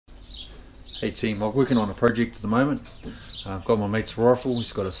Hey team, I'm working on a project at the moment. I've got my mate's rifle.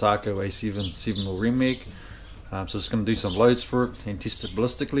 He's got a Sako A7 7mm rim mag. So just going to do some loads for it and test it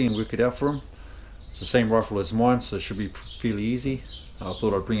ballistically and work it out for him. It's the same rifle as mine, so it should be fairly easy. I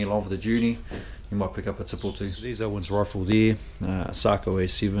thought I'd bring you along for the journey. You might pick up a tip or two. There's Owen's rifle there, Sako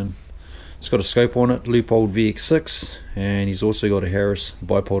A7. It's got a scope on it, Leupold VX6, and he's also got a Harris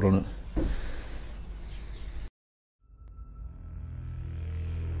bipod on it.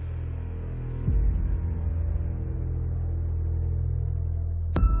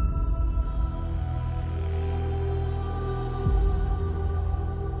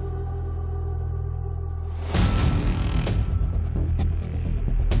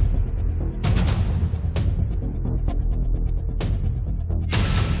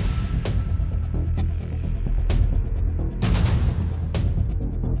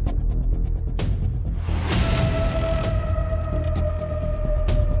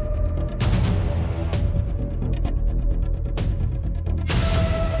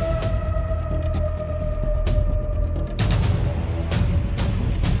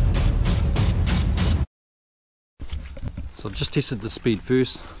 So I've just tested the speed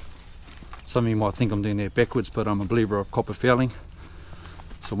first. Some of you might think I'm doing that backwards, but I'm a believer of copper fouling.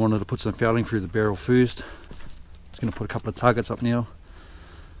 So I wanted to put some fouling through the barrel first. Just going to put a couple of targets up now.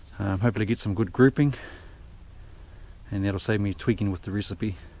 Hopefully get some good grouping. And that'll save me tweaking with the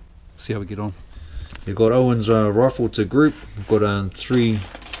recipe. See how we get on. We've got Owen's rifle to group. We've got two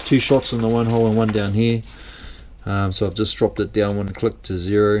shots in the one hole and one down here. So I've just dropped it down one click to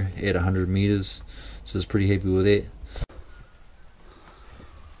 0 at 100 meters. So it's pretty happy with that.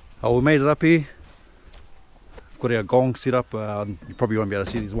 Oh, we made it up here. We've got our gong set up. You probably won't be able to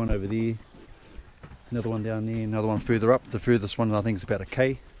see, there's one over there, another one down there, another one further up. The furthest one I think is about a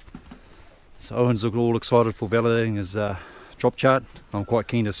K. So Owen's all excited for validating his drop chart. I'm quite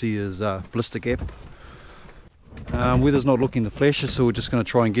keen to see his ballistic app. Weather's not looking the flashiest, so we're just going to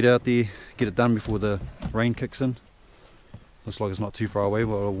try and get out there, get it done before the rain kicks in. Looks like it's not too far away,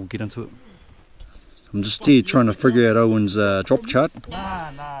 but we'll get into it. I'm just here trying to figure out Owen's drop chart.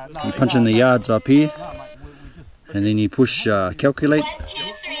 You punch in the yards up here, and then you push calculate,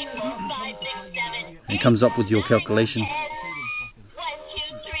 and it comes up with your calculation.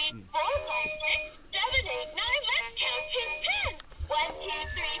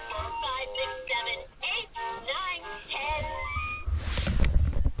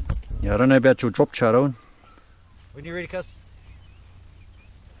 Yeah, I don't know about your drop chart, Owen. When you ready, Cus?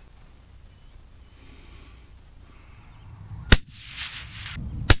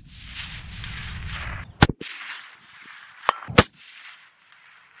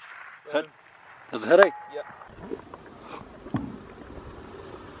 Hit? Does it hit, eh? Yep.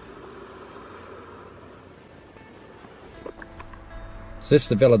 So that's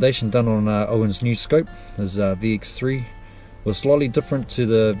the validation done on Owen's new scope, his VX3. It was slightly different to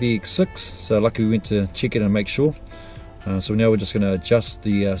the VX6, so lucky we went to check it and make sure. So now we're just going to adjust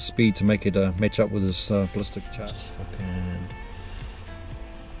the speed to make it match up with this ballistic chart.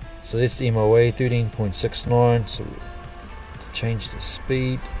 So that's the MOA 13.69. So to change the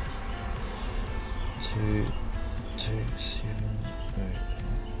speed to 270.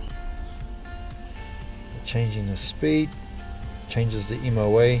 Changing the speed changes the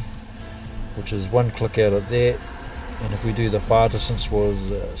MOA, which is one click out of that. And if we do the far distance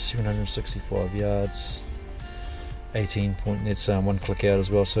was 765 yards, 18 point, that's one click out as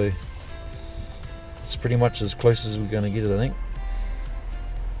well, so it's pretty much as close as we're going to get it, I think.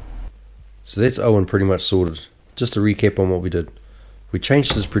 So that's Owen pretty much sorted. Just to recap on what we did. We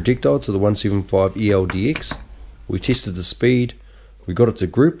changed his projectile to the 175 eldx, we tested the speed, we got it to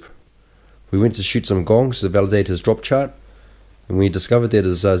group, we went to shoot some gongs to validate his drop chart, and we discovered that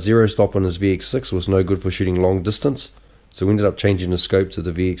his zero stop on his VX6 was no good for shooting long distance, so we ended up changing the scope to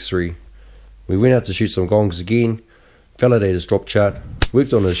the VX3. We went out to shoot some gongs again, validated his drop chart,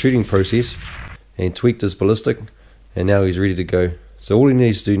 worked on his shooting process, and tweaked his ballistic, and now he's ready to go. So all he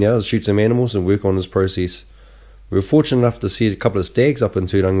needs to do now is shoot some animals and work on his process. We were fortunate enough to see a couple of stags up in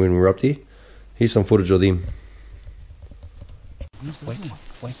Turanga when we were up there. Here's some footage of them.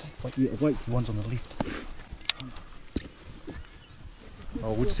 Wait, the one's on the left.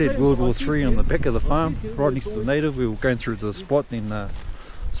 Oh, we said World War III on the back of the farm, right next to the native. We were going through to the spot, then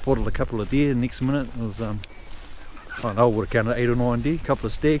spotted a couple of deer. Next minute it was, I don't know, I would have counted 8 or 9 deer, a couple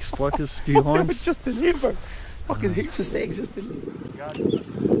of stags, spikers, a few hinds. It's just in here, bro. Fucking heaps of stags just in here.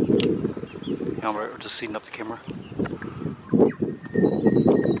 Yeah, we're just setting up the camera.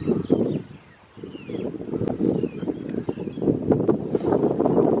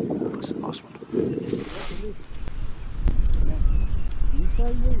 That's a nice one.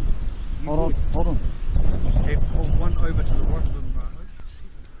 Hold on, hold on. Okay, pull one over to the right of them.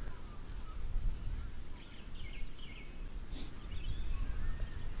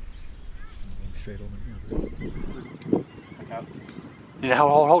 Straight on it. Yeah,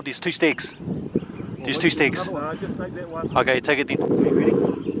 hold these 2 stakes. These 2 stakes. No, just take that one. Okay, take it then. Ready?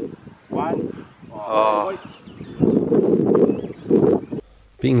 One. Oh.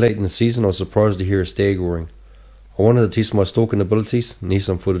 Being late in the season, I was surprised to hear a stag roaring. I wanted to test my stalking abilities and here's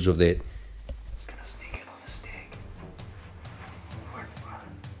some footage of that.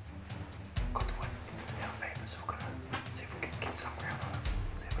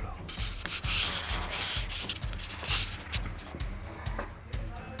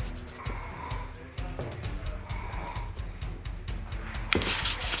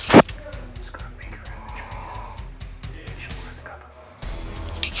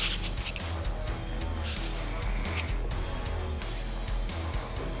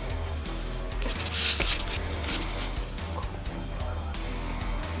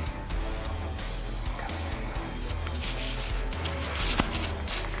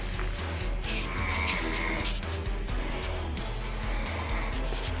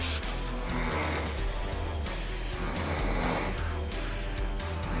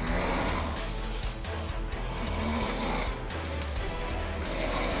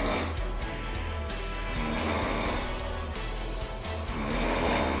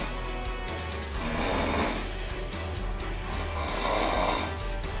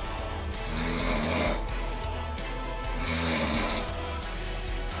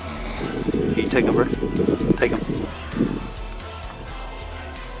 You take over.